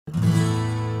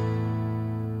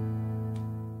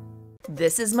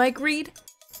This is Mike Reed,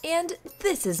 and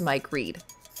this is Mike Reed.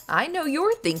 I know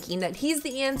you're thinking that he's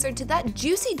the answer to that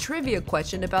juicy trivia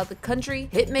question about the country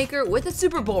hitmaker with a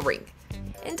Super Bowl ring.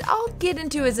 And I'll get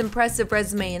into his impressive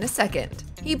resume in a second.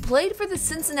 He played for the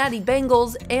Cincinnati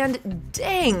Bengals, and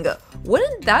dang,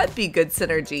 wouldn't that be good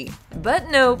synergy? But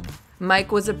nope.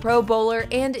 Mike was a Pro Bowler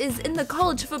and is in the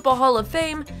College Football Hall of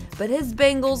Fame, but his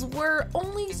Bengals were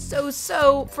only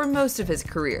so-so for most of his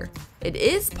career. It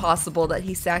is possible that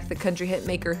he sacked the country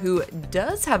hitmaker who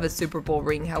does have a Super Bowl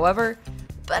ring, however,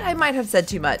 but I might have said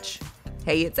too much.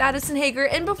 Hey, it's Addison Hager,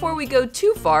 and before we go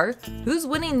too far, who's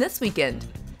winning this weekend?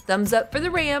 Thumbs up for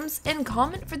the Rams and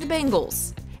comment for the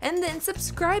Bengals. And then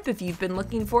subscribe if you've been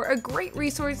looking for a great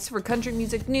resource for country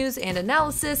music news and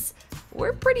analysis.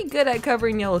 We're pretty good at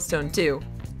covering Yellowstone too.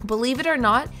 Believe it or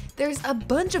not, there's a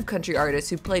bunch of country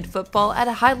artists who played football at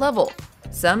a high level.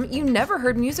 Some you never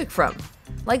heard music from,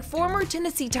 like former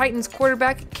Tennessee Titans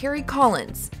quarterback Kerry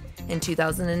Collins. In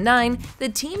 2009, the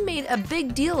team made a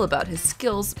big deal about his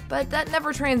skills, but that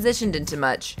never transitioned into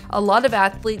much. A lot of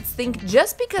athletes think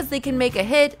just because they can make a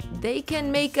hit, they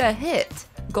can make a hit.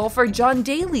 Golfer John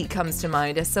Daly comes to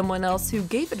mind as someone else who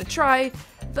gave it a try,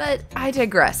 but I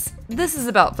digress. This is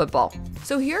about football.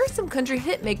 So here are some country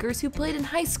hitmakers who played in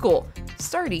high school,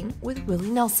 starting with Willie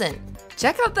Nelson.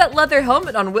 Check out that leather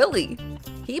helmet on Willie.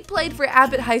 He played for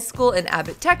Abbott High School in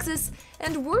Abbott, Texas,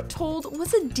 and we're told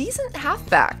was a decent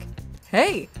halfback.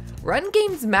 Hey, run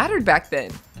games mattered back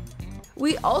then.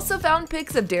 We also found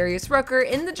pics of Darius Rucker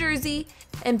in the jersey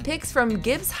and pics from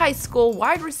Gibbs High School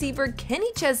wide receiver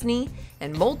Kenny Chesney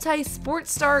and multi-sport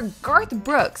star Garth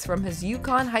Brooks from his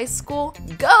Yukon High School.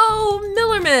 Go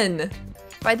Millerman!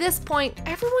 By this point,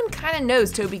 everyone kinda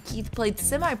knows Toby Keith played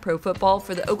semi-pro football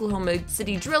for the Oklahoma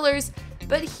City Drillers,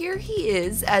 but here he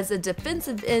is as a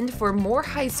defensive end for Moore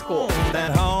High School.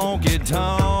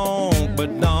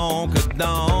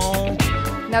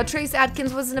 Now, Trace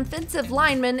Adkins was an offensive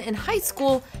lineman in high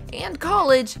school and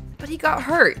college, but he got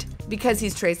hurt because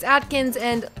he's Trace Adkins,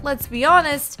 and let's be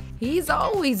honest, he's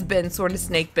always been sort of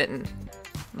snake-bitten.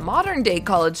 Modern-day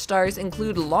college stars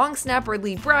include long snapper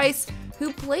Lee Brice,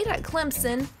 who played at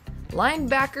Clemson,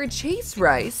 linebacker Chase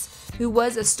Rice, who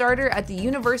was a starter at the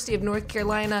University of North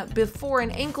Carolina before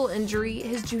an ankle injury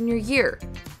his junior year,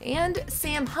 and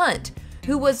Sam Hunt,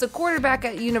 who was the quarterback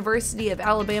at University of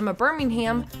Alabama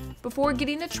Birmingham before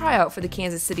getting a tryout for the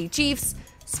Kansas City Chiefs.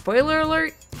 Spoiler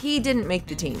alert, he didn't make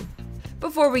the team.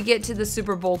 Before we get to the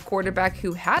Super Bowl quarterback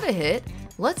who had a hit,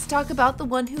 let's talk about the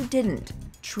one who didn't.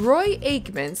 Troy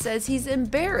Aikman says he's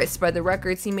embarrassed by the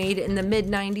records he made in the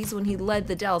mid-90s when he led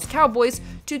the Dallas Cowboys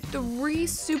to 3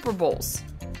 Super Bowls.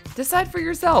 Decide for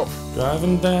yourself.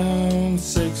 Driving down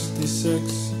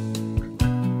 66,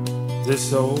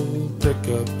 this old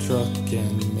pickup truck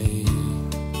and me,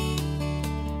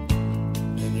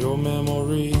 and your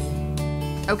memory.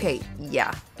 Okay,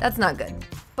 yeah, that's not good.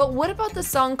 But what about the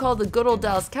song called The Good Old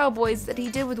Dallas Cowboys that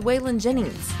he did with Waylon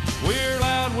Jennings? We're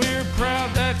loud, we're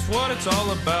proud, that's what it's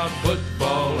all about.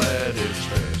 Football at its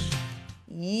best.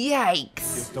 Yikes.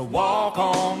 It's the walk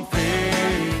on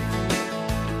faith,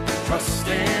 trust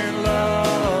and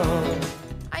love.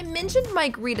 I mentioned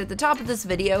Mike Reed at the top of this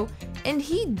video, and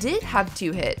he did have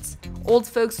 2 hits. Old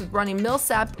Folks with Ronnie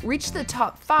Millsap reached the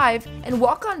top 5, and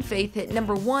Walk on Faith hit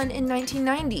number 1 in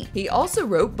 1990. He also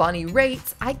wrote Bonnie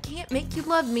Raitt's I Can't Make You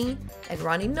Love Me, and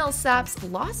Ronnie Millsap's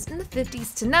Lost in the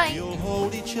 50s Tonight. We'll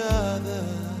hold each other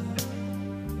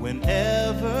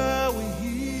whenever we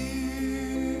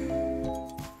hear,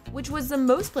 which was the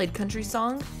most played country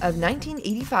song of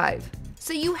 1985.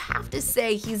 So you have to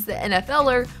say he's the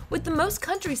NFLer with the most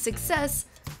country success,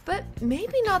 but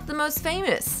maybe not the most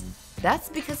famous. That's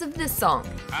because of this song.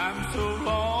 I'm so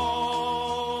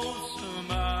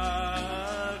lonesome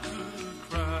I could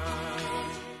cry.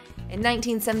 In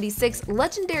 1976,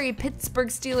 legendary Pittsburgh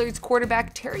Steelers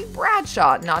quarterback Terry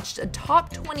Bradshaw notched a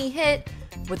top 20 hit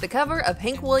with the cover of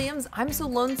Hank Williams' I'm So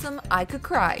Lonesome I Could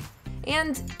Cry.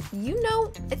 And you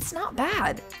know, it's not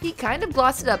bad. He kind of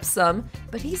glossed it up some,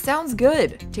 but he sounds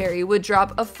good. Terry would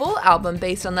drop a full album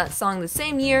based on that song the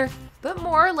same year, but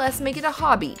more or less make it a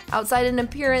hobby, outside an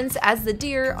appearance as the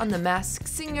deer on The Masked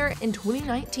Singer in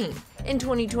 2019. In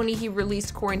 2020, he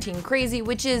released Quarantine Crazy,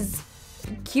 which is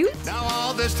cute. now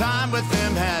all this time with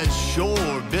them has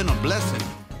sure been a blessing.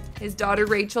 His daughter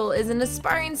Rachel is an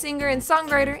aspiring singer and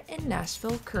songwriter in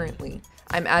Nashville currently.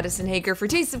 I'm Addison Hager for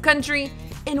Taste of Country,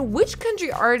 and which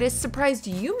country artist surprised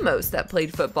you most that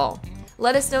played football?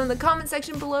 Let us know in the comment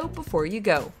section below before you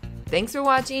go. Thanks for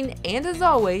watching, and as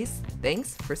always,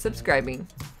 thanks for subscribing.